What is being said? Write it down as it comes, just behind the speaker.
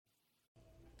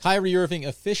Kyrie Irving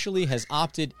officially has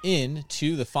opted in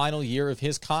to the final year of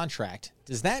his contract.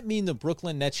 Does that mean the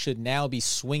Brooklyn Nets should now be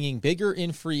swinging bigger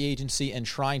in free agency and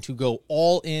trying to go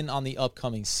all in on the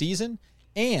upcoming season?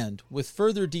 And with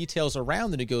further details around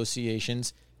the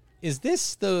negotiations, is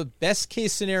this the best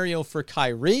case scenario for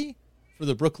Kyrie, for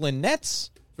the Brooklyn Nets,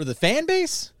 for the fan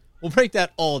base? We'll break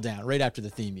that all down right after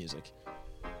the theme music.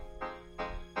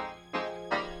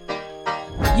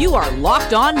 You are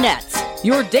Locked On Nets,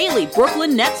 your daily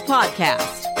Brooklyn Nets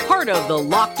podcast. Part of the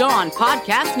Locked On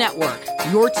Podcast Network,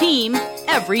 your team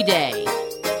every day.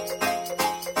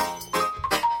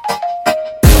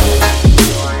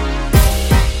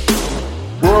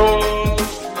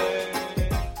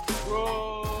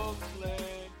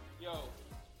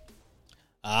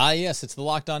 Yes, it's the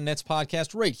Locked On Nets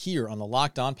podcast right here on the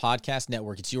Locked On Podcast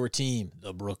Network. It's your team,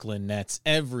 the Brooklyn Nets,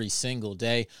 every single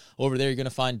day. Over there, you're going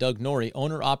to find Doug Norrie,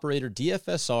 owner-operator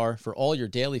DFSR, for all your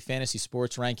daily fantasy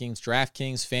sports rankings,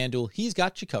 DraftKings, FanDuel. He's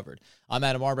got you covered. I'm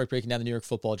Adam Arbrecht, breaking down the New York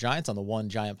Football Giants on the One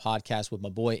Giant podcast with my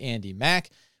boy Andy Mack.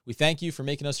 We thank you for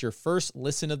making us your first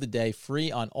listen of the day,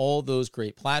 free on all those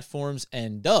great platforms.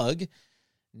 And Doug,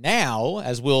 now,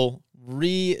 as we'll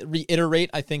reiterate,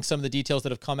 I think, some of the details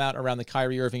that have come out around the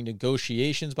Kyrie Irving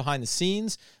negotiations behind the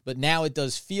scenes, but now it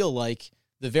does feel like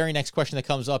the very next question that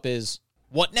comes up is,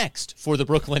 what next for the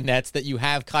Brooklyn Nets that you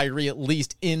have Kyrie at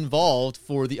least involved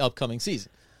for the upcoming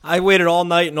season? I waited all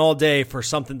night and all day for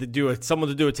someone to do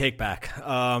a take back,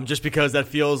 just because that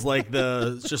feels like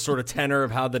the just sort of tenor of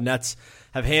how the Nets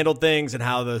have handled things and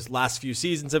how the last few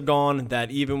seasons have gone, that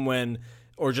even when,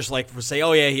 or just like for say,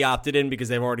 oh yeah, he opted in because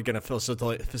they've already going to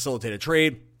facilitate a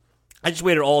trade. I just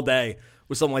waited all day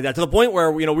with something like that, to the point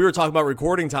where, we were talking about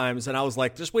recording times, and I was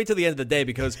like, just wait till the end of the day,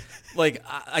 because like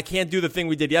I can't do the thing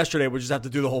we did yesterday. We just have to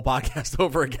do the whole podcast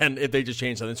over again if they just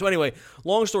change something. So anyway,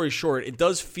 long story short,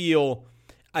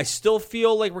 I still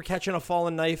feel like we're catching a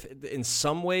fallen knife in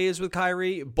some ways with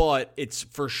Kyrie, but it's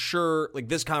for sure, like,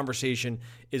 this conversation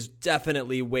is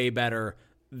definitely way better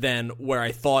than where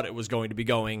I thought it was going to be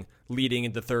going leading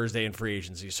into Thursday in free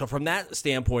agency. So from that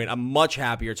standpoint, I'm much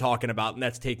happier talking about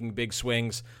Nets taking big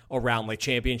swings around like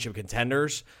championship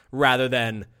contenders rather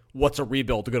than what's a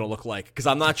rebuild going to look like. Because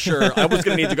I'm not sure. I was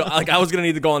going to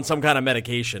need to go on some kind of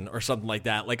medication or something like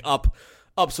that, like up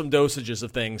some dosages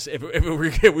of things.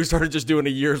 If we started just doing a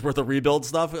year's worth of rebuild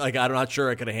stuff, like, I'm not sure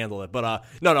I could have handled it. But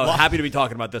no, happy to be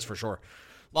talking about this for sure.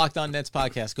 Locked On Nets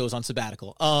podcast goes on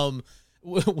sabbatical.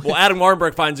 Well, Adam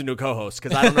Warrenberg finds a new co-host,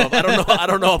 because I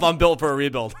don't know if I'm built for a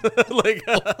rebuild. No,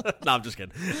 I'm just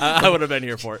kidding. I would have been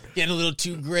here for it. Getting a little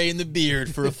too gray in the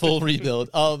beard for a full rebuild.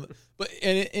 But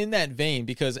in that vein,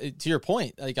 because to your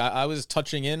point, like I was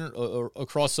touching in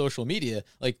across social media,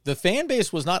 like the fan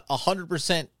base was not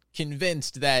 100%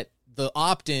 convinced that the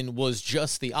opt-in was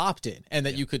just the opt-in and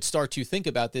that you could start to think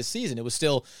about this season. It was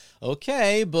still,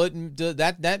 okay, but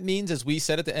that means, as we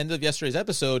said at the end of yesterday's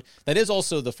episode, that is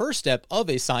also the first step of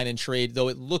a sign and trade, though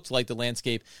it looked like the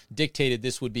landscape dictated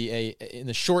this would be, in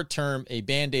the short term, a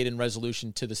Band-Aid and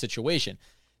resolution to the situation.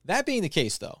 That being the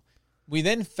case, though, we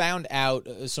then found out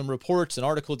some reports, an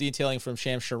article detailing from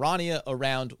Shams Charania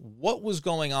around what was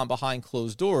going on behind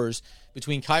closed doors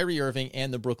between Kyrie Irving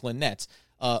and the Brooklyn Nets.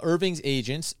 Irving's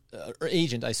agent,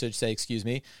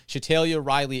 Shatalia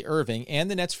Riley Irving, and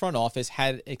the Nets front office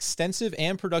had extensive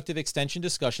and productive extension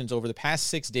discussions over the past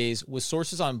 6 days, with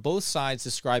sources on both sides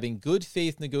describing good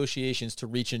faith negotiations to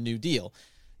reach a new deal.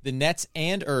 The Nets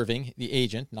and Irving, the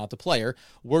agent, not the player,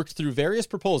 worked through various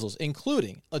proposals,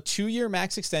 including a 2-year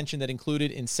max extension that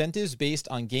included incentives based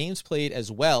on games played,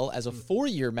 as well as a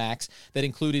 4-year max that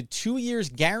included 2 years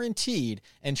guaranteed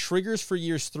and triggers for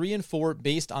years 3 and 4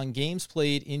 based on games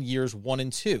played in years 1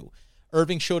 and 2.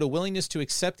 Irving showed a willingness to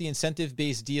accept the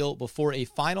incentive-based deal before a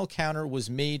final counter was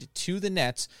made to the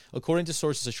Nets, according to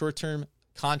sources, a short-term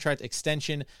contract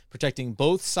extension protecting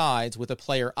both sides with a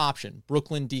player option.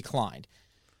 Brooklyn declined.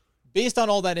 Based on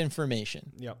all that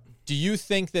information, Do you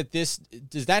think that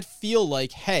does that feel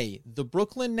like, hey, the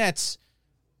Brooklyn Nets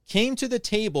came to the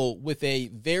table with a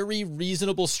very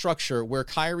reasonable structure where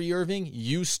Kyrie Irving,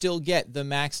 you still get the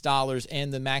max dollars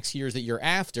and the max years that you're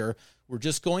after. We're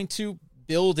just going to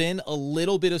build in a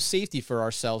little bit of safety for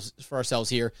ourselves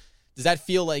here. Does that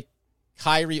feel like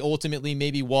Kyrie ultimately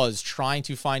maybe was trying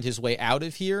to find his way out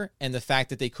of here, and the fact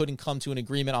that they couldn't come to an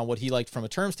agreement on what he liked from a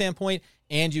term standpoint,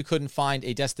 and you couldn't find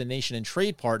a destination and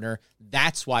trade partner,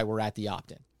 that's why we're at the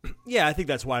opt-in? Yeah, I think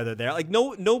that's why they're there. Like,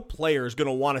 no player is going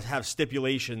to want to have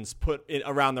stipulations put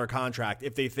around their contract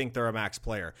if they think they're a max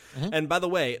player. Mm-hmm. And by the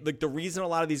way, like the reason a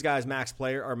lot of these guys max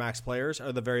players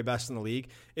are the very best in the league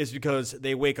is because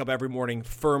they wake up every morning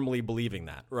firmly believing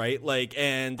that, right? Like,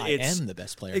 and I am the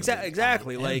best player.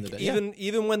 Exactly. Like,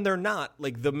 even when they're not,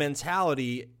 like the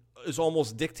mentality is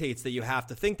almost dictates that you have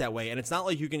to think that way. And it's not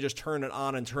like you can just turn it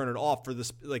on and turn it off for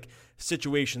this like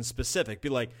situation specific. Be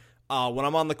like, when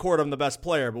I'm on the court, I'm the best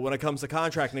player, but when it comes to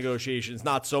contract negotiations,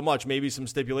 not so much. Maybe some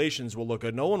stipulations will look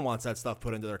good. No one wants that stuff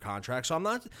put into their contract, so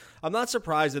I'm not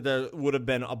surprised that there would have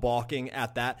been a balking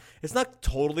at that. It's not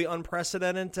totally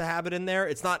unprecedented to have it in there.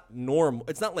 It's not normal.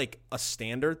 It's not like a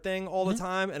standard thing all the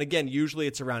time. And again, usually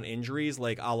it's around injuries,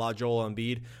 like a la Joel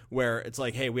Embiid, where it's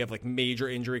like, hey, we have like major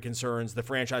injury concerns. The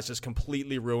franchise is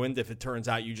completely ruined if it turns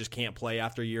out you just can't play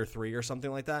after year 3 or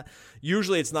something like that.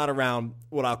 Usually, it's not around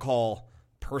what I'll call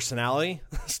personality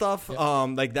stuff.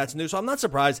 Like that's new. So I'm not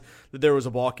surprised that there was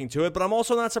a balking to it, but I'm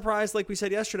also not surprised, like we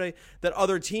said yesterday, that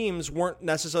other teams weren't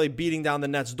necessarily beating down the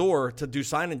Nets' door to do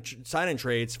sign-in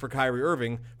trades for Kyrie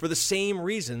Irving for the same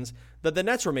reasons that the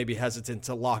Nets were maybe hesitant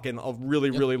to lock in a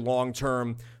really, really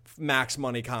long-term max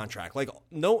money contract. Like,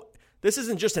 no, this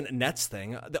isn't just a Nets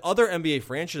thing. The other NBA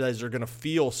franchises are going to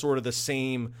feel sort of the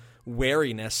same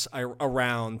wariness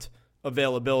around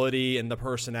availability and the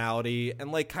personality.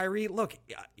 And like Kyrie, look,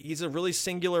 he's a really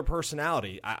singular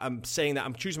personality. I'm saying that,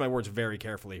 I'm choosing my words very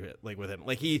carefully, like with him.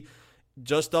 Like he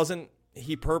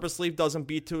purposely doesn't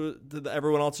beat to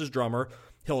everyone else's drummer.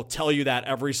 He'll tell you that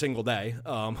every single day,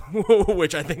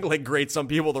 which I think like grates some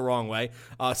people the wrong way.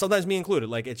 Sometimes me included.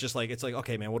 Like it's like,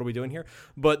 okay, man, what are we doing here?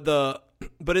 But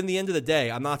in the end of the day,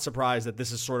 I'm not surprised that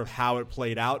this is sort of how it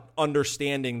played out,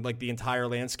 understanding like the entire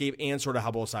landscape and sort of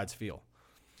how both sides feel.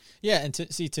 Yeah, and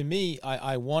to me,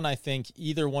 I think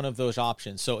either one of those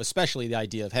options, so especially the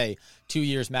idea of, hey, 2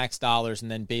 years max dollars and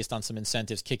then based on some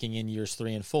incentives kicking in years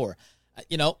 3 and 4,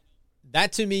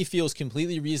 that to me feels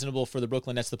completely reasonable for the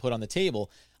Brooklyn Nets to put on the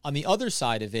table. On the other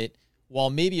side of it,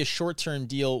 while maybe a short-term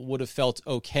deal would have felt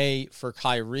okay for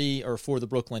Kyrie or for the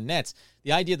Brooklyn Nets,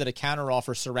 the idea that a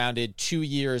counteroffer surrounded 2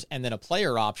 years and then a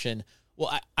player option,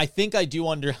 well, I think I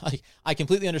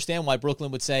completely understand why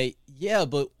Brooklyn would say, yeah,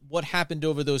 but what happened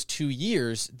over those 2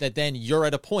 years that then you're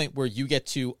at a point where you get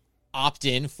to opt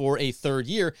in for a third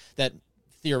year that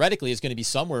theoretically is going to be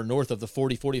somewhere north of the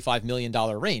 $40-45 million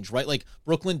range, right? Like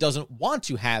Brooklyn doesn't want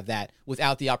to have that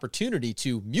without the opportunity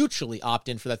to mutually opt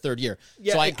in for that third year.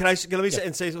 Yeah, so let me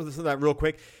say something to that real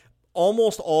quick.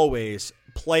 Almost always,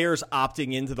 players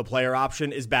opting into the player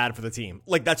option is bad for the team.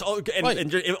 Like that's all,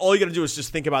 and all you got to do is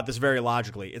just think about this very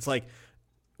logically. It's like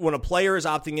when a player is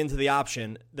opting into the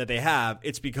option that they have,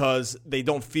 it's because they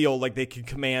don't feel like they can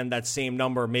command that same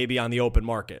number maybe on the open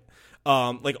market.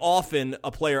 Like often a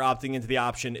player opting into the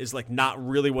option is like not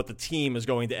really what the team is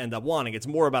going to end up wanting. It's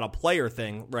more about a player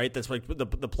thing, right? That's like the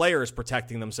player is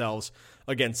protecting themselves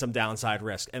against some downside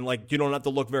risk. And like, you don't have to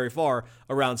look very far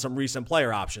around some recent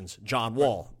player options. John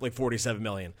Wall, like $47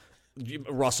 million.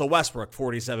 Russell Westbrook,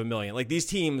 $47 million. Like these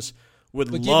teams would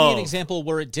love. But give me an example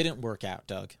where it didn't work out,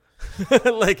 Doug.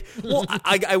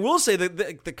 I will say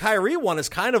that the Kyrie one is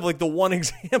kind of like the one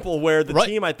example where the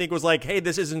team I think was like, hey,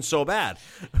 this isn't so bad,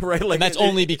 right? Like, and that's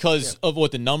only because of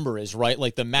what the number is, right?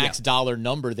 Like the max dollar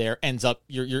number there ends up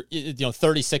you're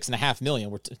 $36.5 million.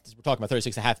 We're talking about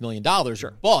 $36.5 million,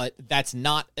 sure. But that's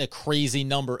not a crazy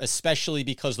number, especially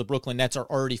because the Brooklyn Nets are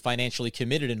already financially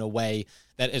committed in a way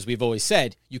that, as we've always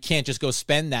said, you can't just go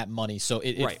spend that money. So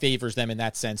it favors them in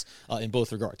that sense in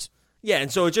both regards. Yeah,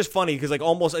 and so it's just funny because like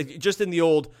almost like just in the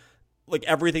old, like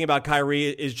everything about Kyrie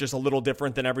is just a little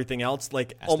different than everything else.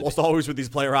 Like almost always with these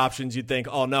player options, you'd think,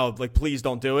 oh no, like please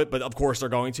don't do it. But of course they're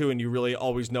going to, and you really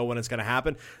always know when it's going to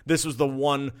happen. This was the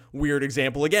one weird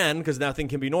example again because nothing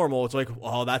can be normal. It's like,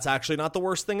 oh, that's actually not the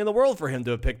worst thing in the world for him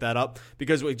to have picked that up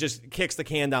because it just kicks the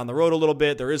can down the road a little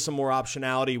bit. There is some more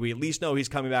optionality. We at least know he's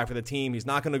coming back for the team. He's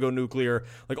not going to go nuclear.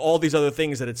 Like all these other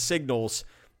things that it signals.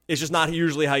 It's just not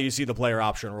usually how you see the player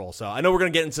option roll. So I know we're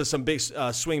going to get into some big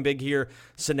swing big here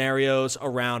scenarios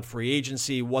around free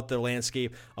agency, what the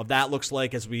landscape of that looks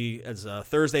like as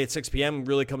Thursday at 6 p.m.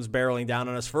 really comes barreling down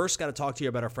on us. First, got to talk to you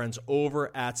about our friends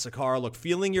over at Sakara. Look,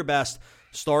 feeling your best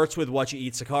starts with what you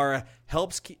eat. Sakara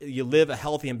helps you live a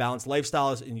healthy and balanced lifestyle,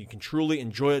 and you can truly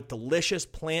enjoy it. Delicious,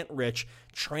 plant-rich,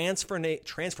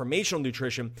 transformational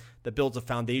nutrition that builds a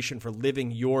foundation for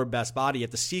living your best body. You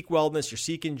have to seek wellness, you're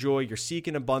seeking joy, you're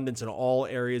seeking abundance in all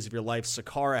areas of your life.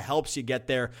 Sakara helps you get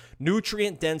there.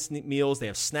 Nutrient-dense meals. They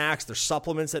have snacks. There's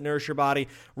supplements that nourish your body.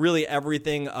 Really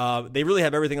everything. They really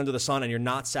have everything under the sun, and you're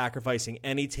not sacrificing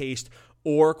any taste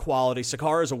or quality.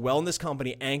 Sakara is a wellness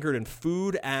company anchored in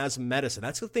food as medicine.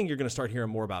 That's the thing you're going to start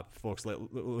hearing more about, folks,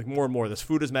 like more and more, this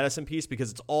food as medicine piece, because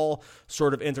it's all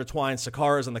sort of intertwined.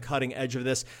 Sakara is on the cutting edge of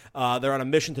this. They're on a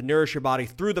mission to nourish your body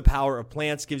through the power of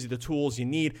plants, gives you the tools you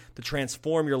need to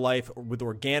transform your life with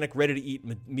organic,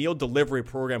 ready-to-eat meal delivery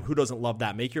program. Who doesn't love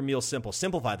that? Make your meals simple.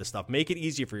 Simplify this stuff. Make it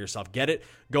easy for yourself. Get it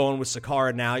going with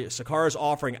Sakara now. Sakara is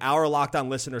offering our Locked On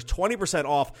listeners 20%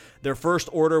 off their first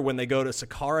order when they go to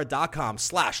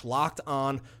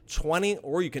sakara.com/LockedOn20,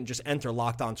 or you can just enter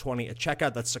LockedOn20 at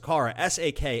checkout. That's Sakara,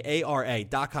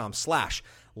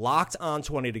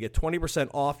 SAKARA.com/LockedOn20 to get 20%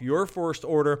 off your first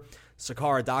order.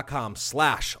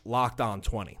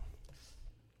 Sakara.com/LockedOn20.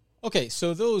 Okay,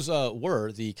 so those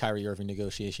were the Kyrie Irving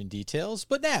negotiation details.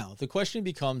 But now the question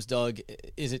becomes, Doug,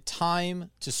 is it time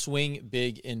to swing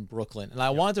big in Brooklyn? And I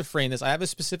wanted to frame this. I have a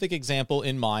specific example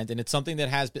in mind, and it's something that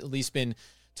has at least been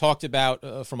talked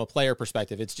about from a player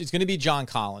perspective. It's going to be John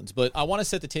Collins. But I want to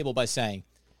set the table by saying,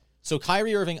 so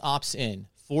Kyrie Irving opts in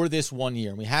for this 1 year,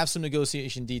 and we have some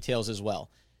negotiation details as well.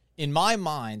 In my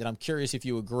mind, and I'm curious if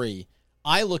you agree,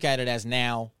 I look at it as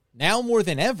now more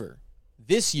than ever,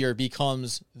 this year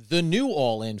becomes the new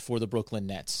all-in for the Brooklyn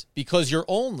Nets, because you're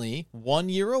only 1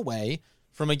 year away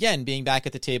from, again, being back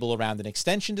at the table around an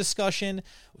extension discussion,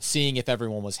 seeing if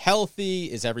everyone was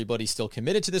healthy, is everybody still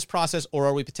committed to this process, or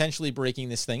are we potentially breaking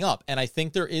this thing up? And I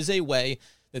think there is a way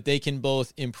that they can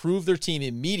both improve their team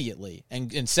immediately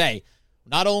and say,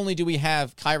 not only do we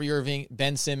have Kyrie Irving,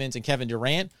 Ben Simmons, and Kevin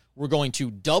Durant, we're going to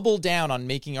double down on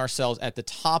making ourselves at the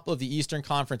top of the Eastern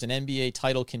Conference and NBA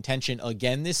title contention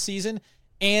again this season,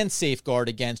 and safeguard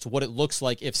against what it looks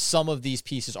like if some of these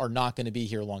pieces are not going to be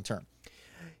here long term.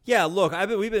 Yeah, look,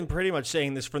 we've been pretty much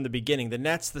saying this from the beginning. The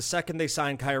Nets, the second they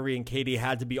signed Kyrie and KD,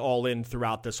 had to be all in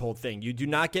throughout this whole thing. You do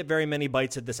not get very many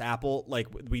bites at this apple. Like,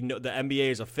 we know the NBA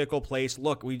is a fickle place.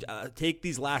 Look, we take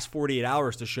these last 48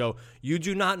 hours to show you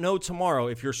do not know tomorrow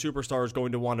if your superstar is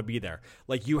going to want to be there.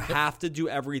 Like, you have to do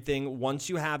everything. Once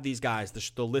you have these guys,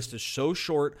 the list is so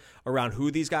short around who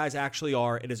these guys actually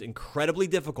are. It is incredibly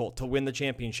difficult to win the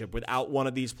championship without one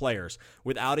of these players,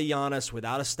 without a Giannis,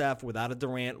 without a Steph, without a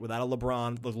Durant, without a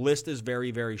LeBron. The list is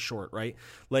very, very short, right?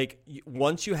 Like,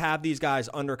 once you have these guys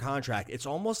under contract, it's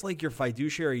almost like your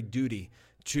fiduciary duty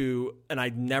to, and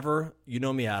I never, you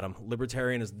know me, Adam,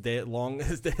 libertarian as long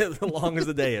as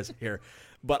the day is here,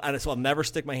 but so I'll never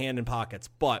stick my hand in pockets.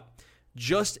 But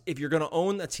just if you're going to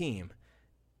own a team,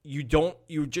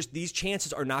 these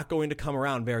chances are not going to come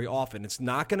around very often. It's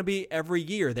not going to be every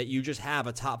year that you just have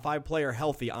a top 5 player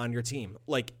healthy on your team.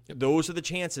 Like, those are the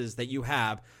chances that you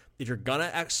have. If you're going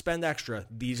to spend extra,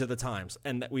 these are the times.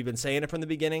 And we've been saying it from the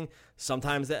beginning.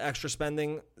 Sometimes the extra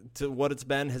spending to what it's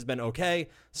been has been okay.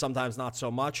 Sometimes not so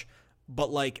much.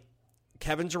 But, like,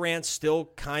 Kevin Durant's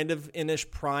still kind of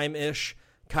prime-ish.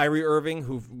 Kyrie Irving,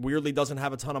 who weirdly doesn't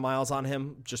have a ton of miles on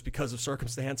him just because of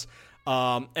circumstance.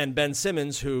 And Ben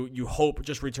Simmons, who you hope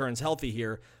just returns healthy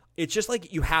here. It's just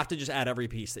like you have to just add every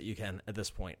piece that you can at this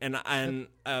point. And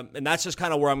that's just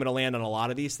kind of where I'm going to land on a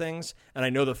lot of these things. And I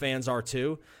know the fans are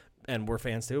too. And we're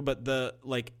fans too, but do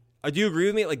you agree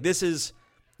with me? Like, this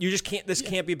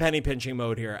can't be penny pinching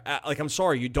mode here. Like, I'm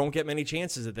sorry, you don't get many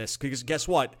chances at this, because guess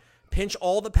what? Pinch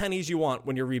all the pennies you want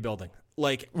when you're rebuilding.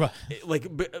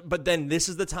 But then this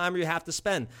is the time where you have to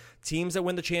spend. Teams that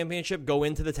win the championship go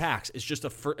into the tax. It's just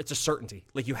it's a certainty.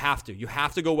 Like, you have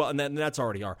to go well, and that's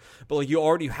already are. But like,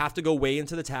 you have to go way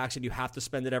into the tax, and you have to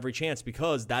spend it every chance,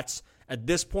 because at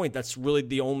this point, that's really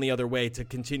the only other way to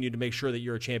continue to make sure that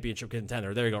you're a championship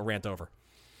contender. There you go, rant over.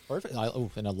 Perfect.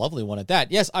 And a lovely one at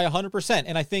that. Yes, I 100%.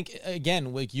 And I think,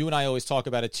 again, like you and I always talk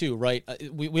about it too, right?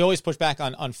 We always push back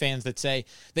on fans that say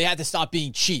they had to stop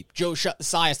being cheap. Joe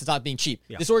Tsai has to stop being cheap.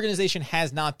 Yeah. This organization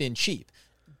has not been cheap.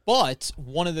 But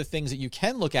one of the things that you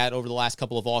can look at over the last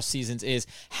couple of off seasons is,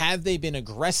 have they been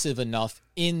aggressive enough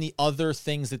in the other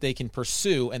things that they can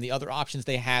pursue and the other options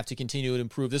they have to continue to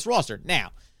improve this roster?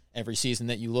 Now, every season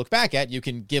that you look back at, you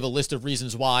can give a list of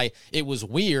reasons why it was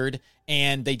weird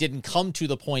and they didn't come to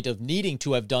the point of needing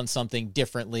to have done something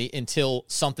differently until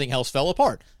something else fell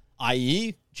apart,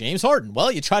 i.e. James Harden.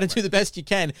 Well, you try to do the best you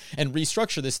can and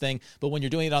restructure this thing, but when you're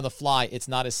doing it on the fly, it's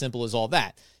not as simple as all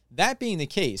that. That being the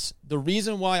case, the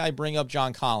reason why I bring up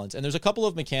John Collins, and there's a couple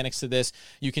of mechanics to this.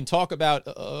 You can talk about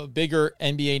a bigger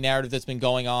NBA narrative that's been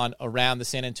going on around the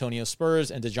San Antonio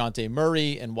Spurs and DeJounte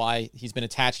Murray and why he's been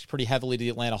attached pretty heavily to the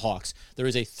Atlanta Hawks. There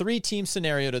is a 3-team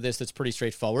scenario to this that's pretty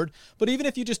straightforward, but even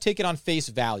if you just take it on face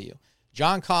value,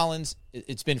 John Collins,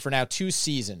 it's been for now 2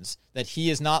 seasons that he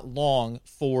is not long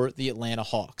for the Atlanta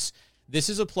Hawks. This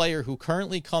is a player who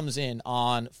currently comes in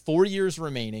on 4 years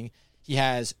remaining. He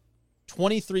has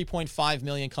 $23.5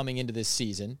 million coming into this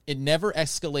season. It never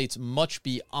escalates much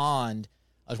beyond.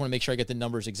 I just want to make sure I get the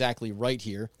numbers exactly right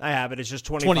here. I have it. It's just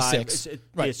 25. 26.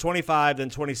 Right. It's 25, then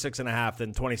 26.5,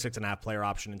 then 26.5 player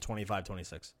option, and 25,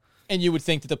 26. And you would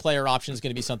think that the player option is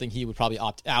going to be something he would probably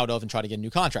opt out of and try to get a new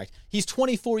contract. He's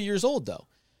 24 years old, though.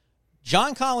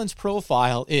 John Collins'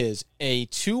 profile is a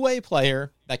two-way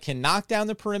player that can knock down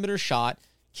the perimeter shot,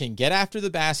 can get after the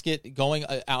basket, going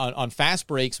on fast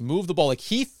breaks, move the ball. Like,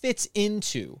 he fits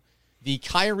into the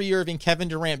Kyrie Irving, Kevin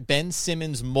Durant, Ben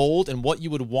Simmons mold and what you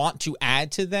would want to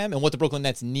add to them and what the Brooklyn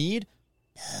Nets need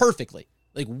perfectly.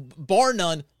 Like, bar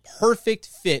none, perfect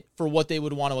fit for what they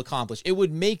would want to accomplish. It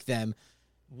would make them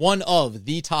one of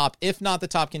the top, if not the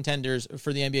top contenders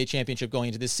for the NBA championship going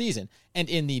into this season. And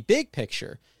in the big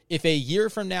picture, if a year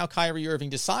from now Kyrie Irving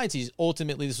decides he's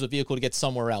ultimately this is a vehicle to get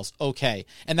somewhere else, okay,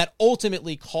 and that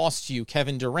ultimately costs you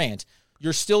Kevin Durant,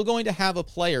 you're still going to have a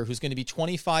player who's going to be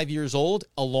 25 years old,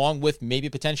 along with maybe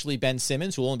potentially Ben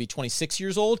Simmons, who will only be 26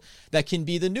 years old, that can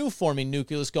be the new forming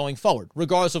nucleus going forward,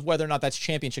 regardless of whether or not that's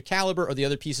championship caliber or the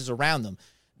other pieces around them.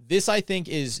 This, I think,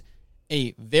 is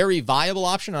a very viable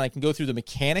option, and I can go through the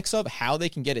mechanics of how they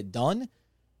can get it done.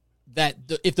 That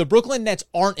if the Brooklyn Nets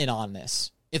aren't in on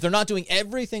this, if they're not doing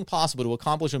everything possible to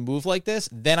accomplish a move like this,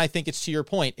 then I think it's, to your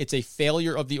point, it's a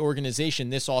failure of the organization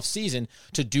this offseason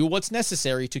to do what's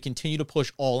necessary to continue to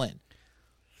push all in.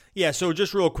 Yeah, so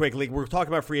just real quickly, we're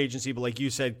talking about free agency, but like you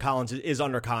said, Collins is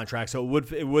under contract, so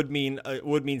it would mean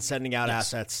sending out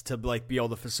assets to like be able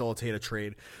to facilitate a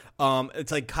trade.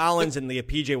 It's like Collins and the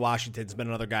PJ Washington's been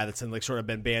another guy that's like sort of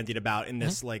been bandied about in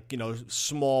this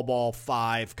small ball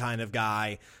five kind of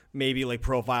guy. Maybe like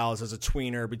profiles as a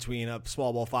tweener between a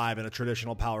small ball five and a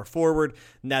traditional power forward.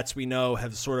 Nets, we know,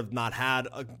 have sort of not had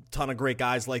a ton of great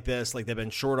guys like this. Like, they've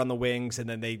been short on the wings, and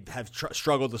then they have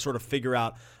struggled to sort of figure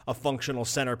out a functional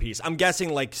centerpiece. I'm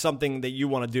guessing like something that you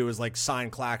want to do is like sign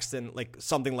Claxton, like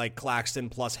something like Claxton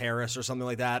plus Harris or something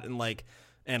like that, and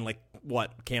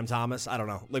what, Cam Thomas? I don't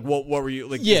know. Like, what were you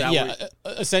like? Yeah.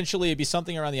 Essentially, it'd be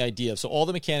something around the idea. So all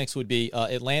the mechanics would be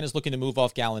Atlanta's looking to move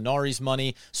off Gallinari's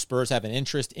money. Spurs have an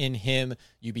interest in him.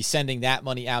 You'd be sending that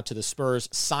money out to the Spurs,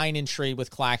 sign and trade with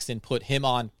Claxton, put him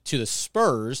on to the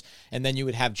Spurs, and then you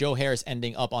would have Joe Harris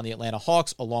ending up on the Atlanta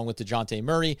Hawks along with DeJounte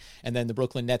Murray, and then the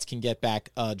Brooklyn Nets can get back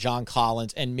John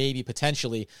Collins and maybe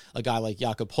potentially a guy like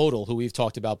Jakob Poeltl, who we've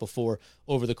talked about before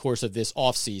over the course of this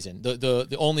offseason.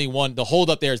 The only one, the hold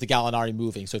up there is the Gallinari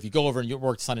moving. So if you go over and you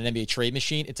work on an NBA trade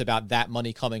machine, it's about that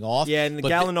money coming off. Yeah, and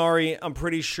Gallinari, I'm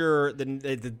pretty sure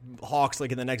the Hawks,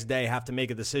 like in the next day, have to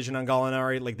make a decision on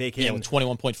Gallinari. Like, they can, with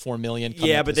 $21.4 million.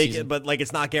 Yeah, but but like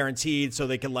it's not guaranteed, so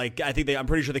they can like I'm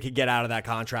pretty sure they could get out of that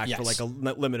contract for like a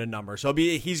limited number. So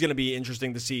he's going to be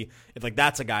interesting to see if like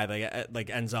that's a guy that like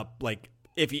ends up like.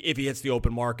 If he hits the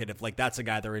open market, if like that's a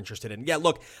guy they're interested in. Yeah,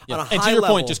 look, on a high level. And to your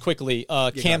point, just quickly,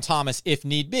 Cam Thomas, if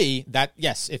need be, that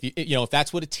if if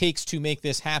that's what it takes to make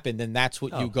this happen, then that's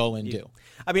what you go and do.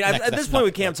 I mean, at this point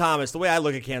with Cam Thomas, the way I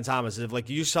look at Cam Thomas is if like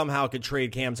you somehow could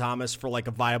trade Cam Thomas for like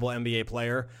a viable NBA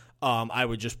player, I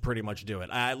would just pretty much do it.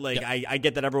 I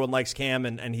get that everyone likes Cam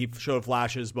and he showed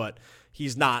flashes, but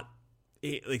he's not.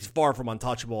 It's far from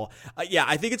untouchable.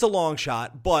 I think it's a long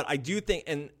shot, but I do think,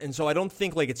 and so I don't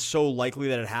think like it's so likely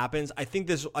that it happens. I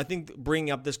think bringing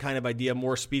up this kind of idea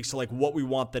more speaks to like what we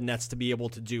want the Nets to be able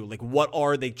to do. Like, what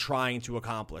are they trying to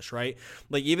accomplish, right?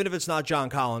 Like, even if it's not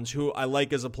John Collins, who I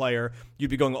like as a player,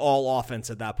 you'd be going all offense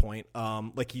at that point.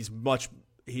 Like,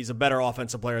 he's a better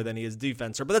offensive player than he is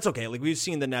defensive, but that's okay. Like, we've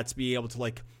seen the Nets be able to,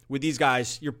 like, with these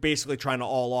guys, you're basically trying to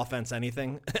all offense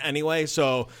anything anyway.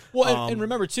 So, and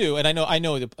remember too, and I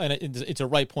know, and it's a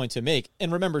right point to make.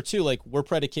 And remember too, like, we're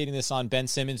predicating this on Ben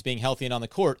Simmons being healthy and on the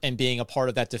court and being a part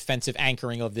of that defensive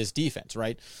anchoring of this defense,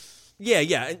 right?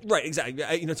 Yeah, right, exactly.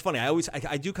 It's funny.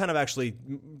 I do kind of actually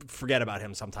forget about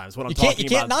him sometimes when I'm talking about. You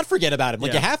can't not forget about him.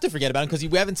 Like, you have to forget about him because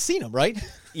we haven't seen him, right?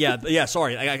 Yeah.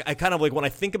 Sorry, I kind of like when I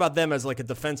think about them as like a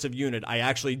defensive unit, I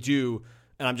actually do.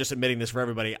 And I'm just admitting this for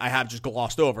everybody, I have just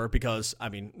glossed over because, I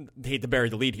mean, hate to bury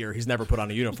the lead here, he's never put on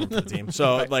a uniform for the team.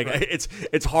 So,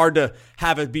 it's hard to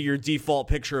have it be your default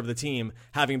picture of the team,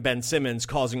 having Ben Simmons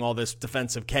causing all this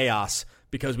defensive chaos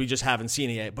because we just haven't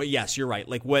seen it yet. But yes, you're right.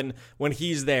 Like, when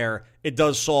he's there, it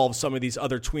does solve some of these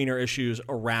other tweener issues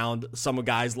around some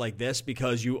guys like this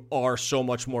because you are so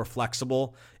much more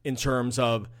flexible in terms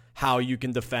of how you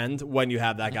can defend when you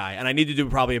have that guy. And I need to do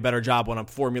probably a better job when I'm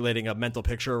formulating a mental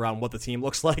picture around what the team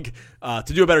looks like, to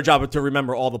do a better job to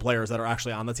remember all the players that are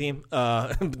actually on the team,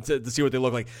 to see what they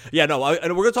look like. Yeah, no,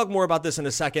 and we're going to talk more about this in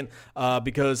a second,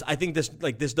 because I think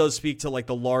this does speak to like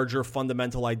the larger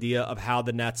fundamental idea of how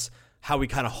the Nets how we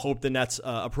kind of hope the Nets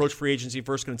approach free agency.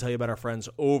 First, going to tell you about our friends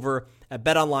over at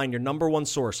BetOnline, your number one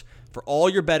source for all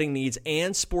your betting needs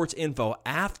and sports info.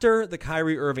 After the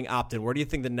Kyrie Irving opt-in, where do you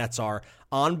think the Nets are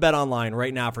on BetOnline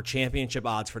right now for championship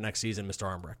odds for next season, Mr.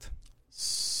 Armbrecht?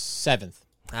 7th.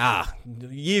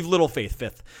 You've little faith.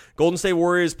 5th. Golden State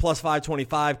Warriors plus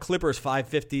 525, Clippers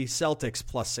 550, Celtics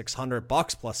plus 600,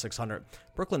 Bucks plus 600,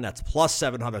 Brooklyn Nets plus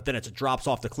 700. Then it drops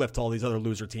off the cliff to all these other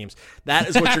loser teams. That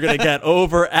is what you're going to get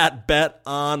over at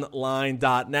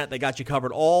betonline.net. They got you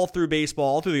covered all through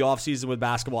baseball, all through the offseason with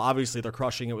basketball. Obviously, they're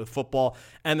crushing it with football,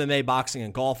 MMA, boxing,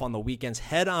 and golf on the weekends.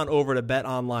 Head on over to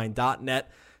betonline.net.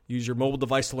 Use your mobile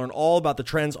device to learn all about the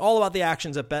trends, all about the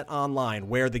actions at BetOnline,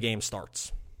 where the game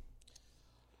starts.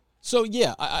 So,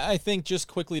 yeah, I think just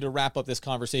quickly to wrap up this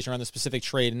conversation around the specific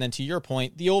trade, and then to your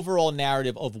point, the overall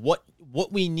narrative of what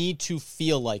we need to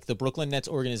feel like the Brooklyn Nets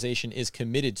organization is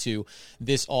committed to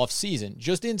this offseason.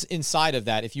 Just inside of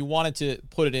that, if you wanted to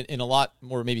put it in a lot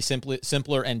more maybe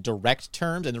simpler and direct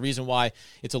terms, and the reason why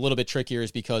it's a little bit trickier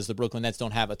is because the Brooklyn Nets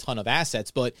don't have a ton of assets,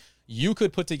 but you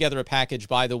could put together a package,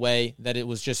 by the way, that it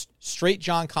was just straight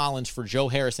John Collins for Joe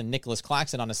Harris and Nicholas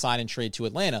Claxton on a sign and trade to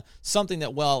Atlanta. Something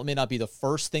that, well, it may not be the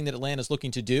first thing that Atlanta's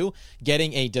looking to do.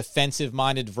 Getting a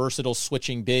defensive-minded, versatile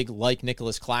switching big like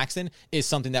Nicholas Claxton is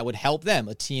something that would help them.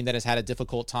 A team that has had a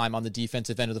difficult time on the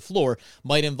defensive end of the floor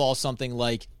might involve something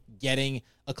like getting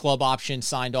a club option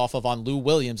signed off of on Lou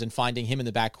Williams and finding him in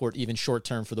the backcourt even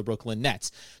short-term for the Brooklyn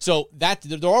Nets. So that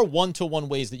there are one-to-one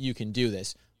ways that you can do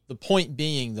this. The point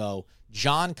being, though,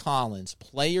 John Collins,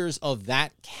 players of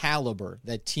that caliber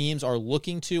that teams are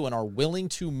looking to and are willing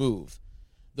to move,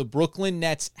 the Brooklyn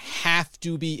Nets have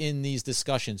to be in these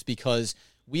discussions because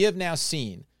we have now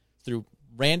seen through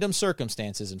random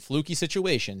circumstances and fluky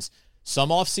situations,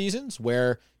 some off seasons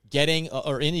where getting,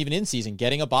 or even in season,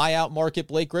 getting a buyout market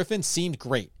Blake Griffin seemed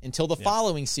great until the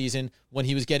following season when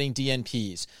he was getting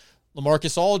DNPs.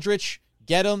 LaMarcus Aldridge,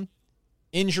 get him,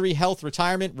 injury, health,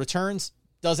 retirement, returns,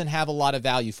 doesn't have a lot of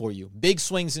value for you. Big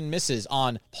swings and misses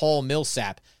on Paul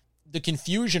Millsap. The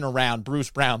confusion around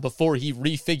Bruce Brown before he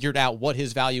refigured out what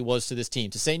his value was to this team,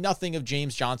 to say nothing of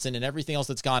James Johnson and everything else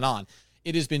that's gone on.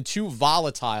 It has been too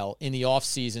volatile in the off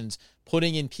seasons,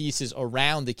 putting in pieces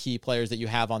around the key players that you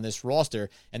have on this roster.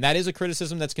 And that is a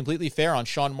criticism that's completely fair on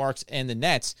Sean Marks and the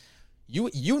Nets.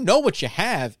 You know what you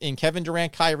have in Kevin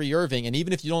Durant, Kyrie Irving, and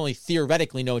even if you only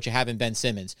theoretically know what you have in Ben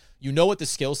Simmons, you know what the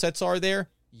skill sets are there.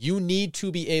 You need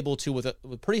to be able to, with a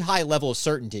pretty high level of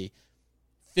certainty,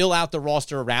 fill out the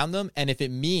roster around them. And if it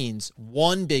means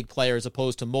one big player as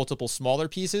opposed to multiple smaller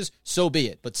pieces, so be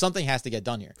it. But something has to get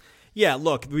done here. Yeah,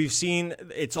 look, we've seen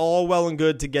it's all well and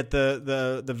good to get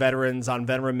the veterans on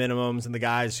veteran minimums and the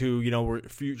guys who, you know, were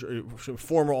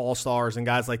former All-Stars and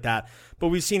guys like that. But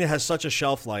we've seen it has such a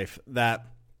shelf life that,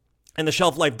 and the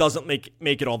shelf life doesn't make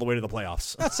it all the way to the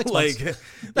playoffs. That's 6 months.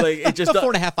 like it just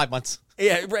 4.5, 5 months.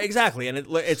 Yeah, right, exactly. And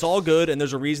it's all good. And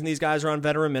there's a reason these guys are on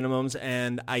veteran minimums.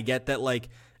 And I get that, like,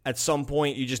 at some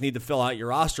point you just need to fill out your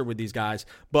roster with these guys.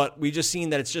 But we just seen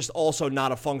that it's just also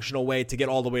not a functional way to get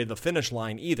all the way to the finish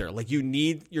line either. Like, you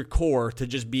need your core to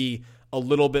just be a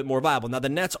little bit more viable. Now, the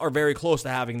Nets are very close to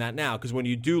having that now, because when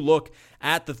you do look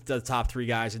at the top three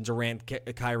guys in Durant,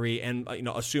 Kyrie, and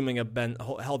assuming a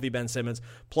healthy Ben Simmons,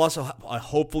 plus a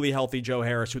hopefully healthy Joe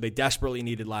Harris, who they desperately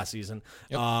needed last season,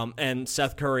 and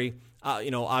Seth Curry,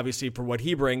 obviously for what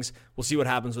he brings, we'll see what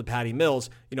happens with Patty Mills.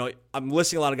 I'm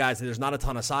listing a lot of guys that there's not a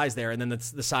ton of size there, and then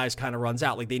the size kind of runs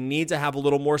out. Like, they need to have a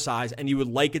little more size, and you would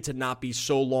like it to not be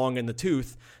so long in the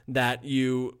tooth that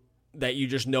you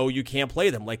just know you can't play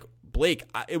them. Like Blake,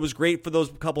 it was great for those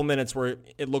couple minutes where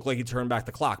it looked like he turned back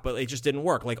the clock, but it just didn't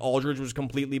work. Like, Aldridge was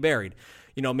completely buried.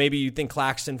 Maybe you think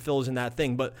Claxton fills in that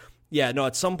thing, but yeah, no,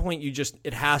 at some point it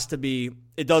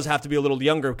does have to be a little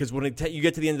younger, because when you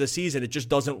get to the end of the season, it just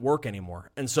doesn't work anymore.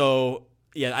 And so,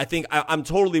 yeah, I think I'm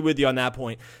totally with you on that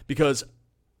point, because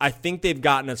I think they've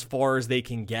gotten as far as they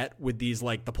can get with these,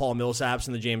 like the Paul Millsaps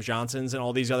and the James Johnsons and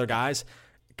all these other guys,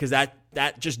 because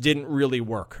that just didn't really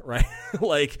work, right?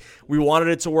 Like, we wanted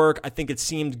it to work. I think it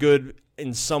seemed good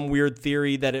in some weird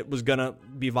theory that it was going to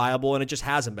be viable, and it just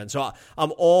hasn't been. So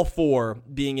I'm all for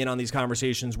being in on these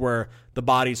conversations where the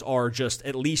bodies are just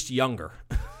at least younger,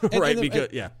 right?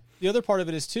 The other part of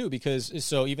it is, too, because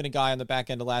so even a guy on the back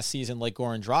end of last season like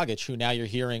Goran Dragic, who now you're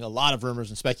hearing a lot of rumors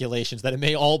and speculations that it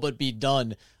may all but be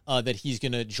done, that he's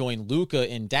going to join Luka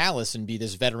in Dallas and be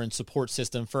this veteran support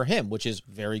system for him, which is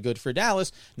very good for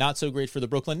Dallas, not so great for the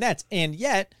Brooklyn Nets. And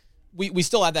yet, we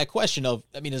still have that question of,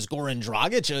 I mean, is Goran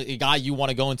Dragic a guy you want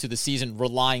to go into the season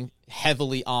relying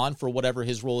heavily on for whatever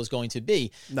his role is going to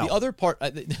be? No. The other part,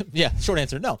 short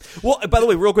answer, no. Well, by the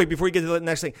way, real quick, before you get to the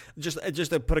next thing, just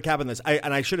to put a cap on this,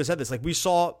 I should have said this, like, we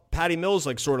saw Patty Mills,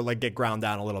 like, sort of, like, get ground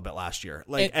down a little bit last year.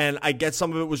 Like, and I get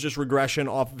some of it was just regression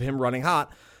off of him running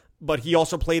hot, but he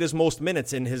also played his most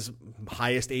minutes in his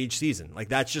highest age season. Like,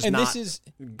 that's just not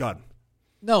good.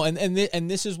 No, and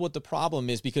this is what the problem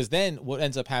is, because then what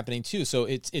ends up happening too. So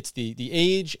it's the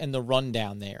age and the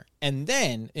rundown there, and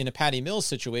then in a Patty Mills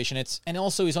situation, and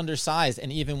also he's undersized,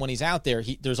 and even when he's out there,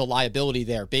 there's a liability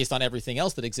there based on everything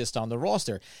else that exists on the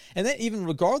roster, and then even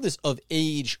regardless of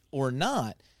age or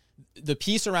not, the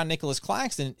piece around Nicholas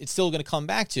Claxton, it's still going to come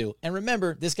back to. And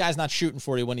remember, this guy's not shooting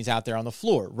for you when he's out there on the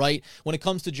floor, right? When it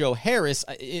comes to Joe Harris,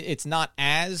 it's not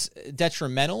as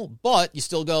detrimental, but you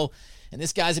still go. And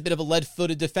this guy's a bit of a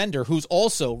lead-footed defender who's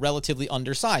also relatively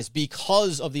undersized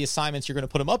because of the assignments you're going to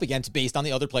put him up against based on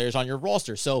the other players on your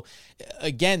roster. So,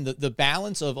 again, the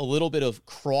balance of a little bit of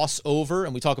crossover,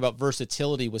 and we talk about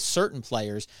versatility with certain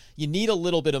players, you need a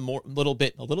little bit more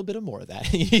of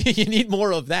that. You need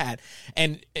more of that.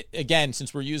 And, again,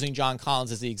 since we're using John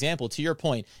Collins as the example, to your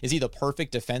point, is he the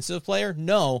perfect defensive player?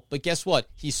 No, but guess what?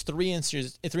 He's 3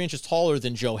 inches taller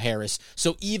than Joe Harris.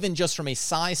 So even just from a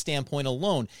size standpoint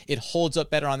alone, it holds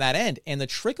up better on that end. And the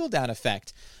trickle-down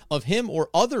effect of him or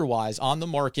otherwise on the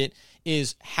market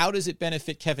is, how does it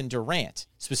benefit Kevin Durant,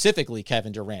 specifically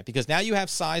Kevin Durant? Because now you have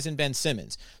size in Ben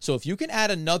Simmons. So if you can add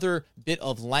another bit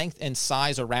of length and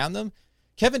size around them,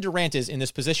 Kevin Durant is, in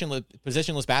this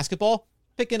positionless basketball,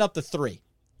 picking up the 3.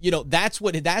 That's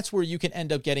where you can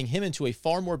end up getting him into a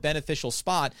far more beneficial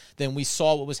spot than we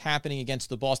saw what was happening against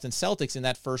the Boston Celtics in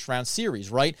that first round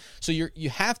series, right? So you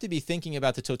have to be thinking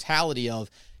about the totality of,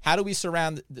 how do we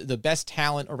surround the best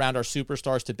talent around our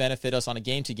superstars to benefit us on a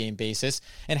game-to-game basis?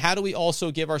 And how do we also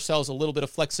give ourselves a little bit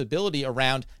of flexibility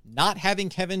around not having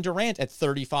Kevin Durant at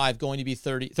 34, going to be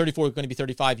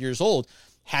 35 years old,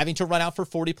 having to run out for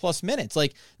 40-plus minutes?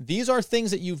 Like, these are things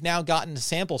that you've now gotten a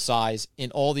sample size in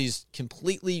all these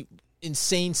completely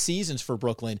insane seasons for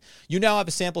Brooklyn. You now have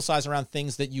a sample size around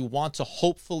things that you want to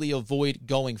hopefully avoid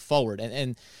going forward.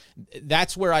 And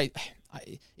that's where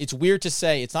it's weird to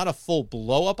say it's not a full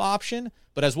blow-up option,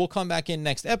 but as we'll come back in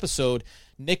next episode,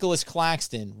 Nicholas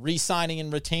Claxton, re-signing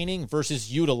and retaining versus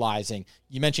utilizing.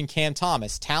 You mentioned Cam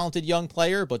Thomas, talented young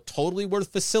player, but totally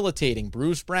worth facilitating.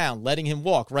 Bruce Brown, letting him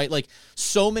walk, right? Like,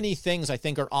 so many things I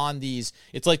think are on these.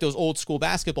 It's like those old school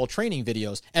basketball training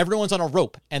videos. Everyone's on a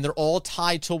rope, and they're all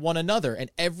tied to one another, and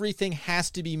everything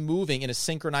has to be moving in a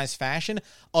synchronized fashion.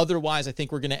 Otherwise, I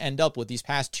think we're going to end up with these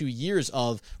past 2 years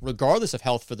of, regardless of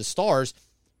health for the stars,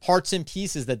 parts and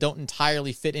pieces that don't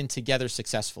entirely fit in together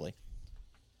successfully.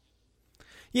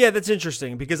 Yeah, that's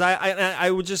interesting, because I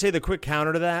would just say the quick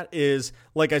counter to that is,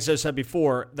 like I just said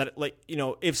before, that, like,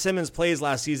 if Simmons plays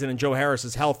last season and Joe Harris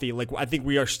is healthy, like, I think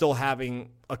we are still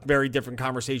having a very different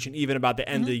conversation even about the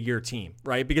end of the year team,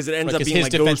 right? Because it ends up being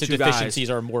like those two guys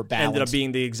are more balanced. Ended up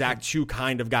being the exact two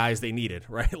kind of guys they needed,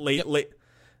 right? Late.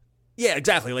 Yeah,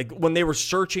 exactly. Like, when they were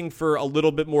searching for a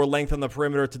little bit more length on the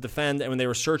perimeter to defend, and when they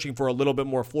were searching for a little bit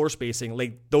more floor spacing,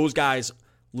 like, those guys,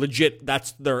 legit,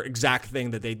 that's their exact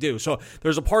thing that they do. So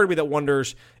there's a part of me that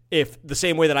wonders if, the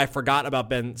same way that I forgot about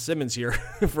Ben Simmons here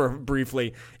for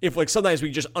briefly, if, like, sometimes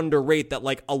we just underrate that,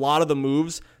 like, a lot of the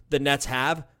moves the Nets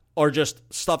have are just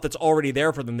stuff that's already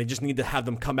there for them. They just need to have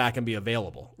them come back and be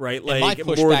available, right? Like,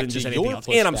 more than just anything else.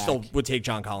 And I'm still would take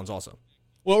John Collins also.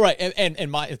 Well, right, and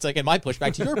my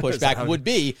pushback to your pushback would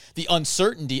be the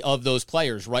uncertainty of those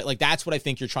players, right? Like, that's what I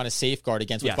think you're trying to safeguard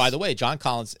against. Which, by the way, John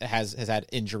Collins has had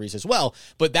injuries as well,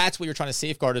 but that's what you're trying to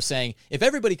safeguard, of saying, if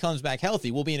everybody comes back healthy,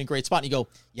 we'll be in a great spot. And you go,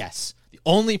 yes. The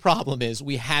only problem is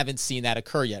we haven't seen that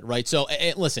occur yet, right? So,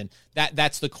 listen,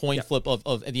 that's the coin flip of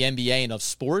the NBA and of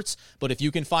sports. But if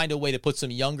you can find a way to put some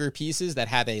younger pieces that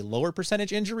have a lower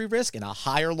percentage injury risk and a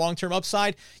higher long-term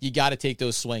upside, you got to take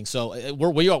those swings. So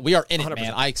we are in it, 100%.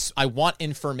 Man. I want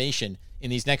information in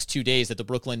these next 2 days that the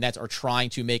Brooklyn Nets are trying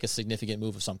to make a significant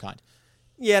move of some kind.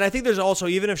 Yeah, and I think there's also,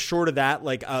 even if short of that,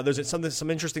 like, there's some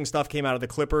interesting stuff came out of the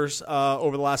Clippers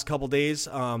over the last couple days.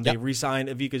 They re-signed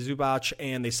Ivica Zubac,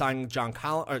 and they signed John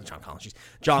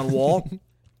Wall.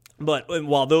 But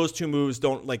while those two moves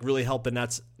don't, like, really help the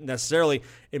Nets necessarily,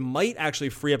 it might actually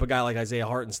free up a guy like Isaiah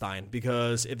Hartenstein,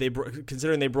 because if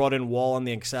considering they brought in Wall on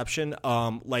the exception,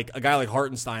 like, a guy like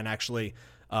Hartenstein actually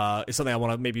is something I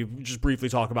want to maybe just briefly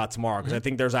talk about tomorrow, because I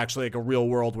think there's actually like a real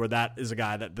world where that is a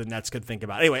guy that the Nets could think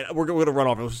about. Anyway, we're going to run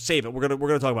off. We'll save it. We're going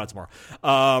to talk about it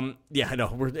tomorrow. Yeah, I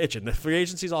know. We're itching. The free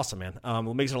agency is awesome, man.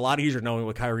 It makes it a lot easier knowing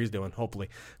what Kyrie's doing, hopefully.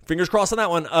 Fingers crossed on that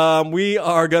one. We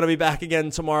are going to be back again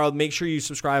tomorrow. Make sure you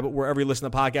subscribe wherever you listen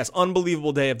to podcasts.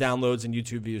 Unbelievable day of downloads and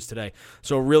YouTube views today.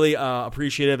 So really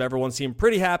appreciative. Everyone seemed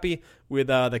pretty happy with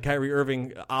the Kyrie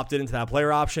Irving opted into that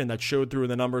player option. That showed through in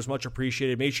the numbers. Much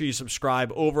appreciated. Make sure you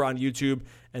subscribe over on YouTube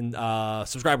and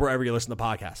subscribe wherever you listen to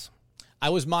podcasts. I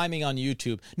was miming on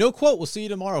YouTube. No quote. We'll see you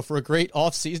tomorrow for a great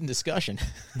off-season discussion.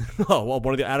 Oh, well,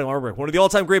 one of the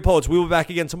all-time great poets. We will be back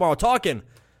again tomorrow talking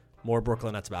more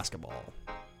Brooklyn Nets basketball.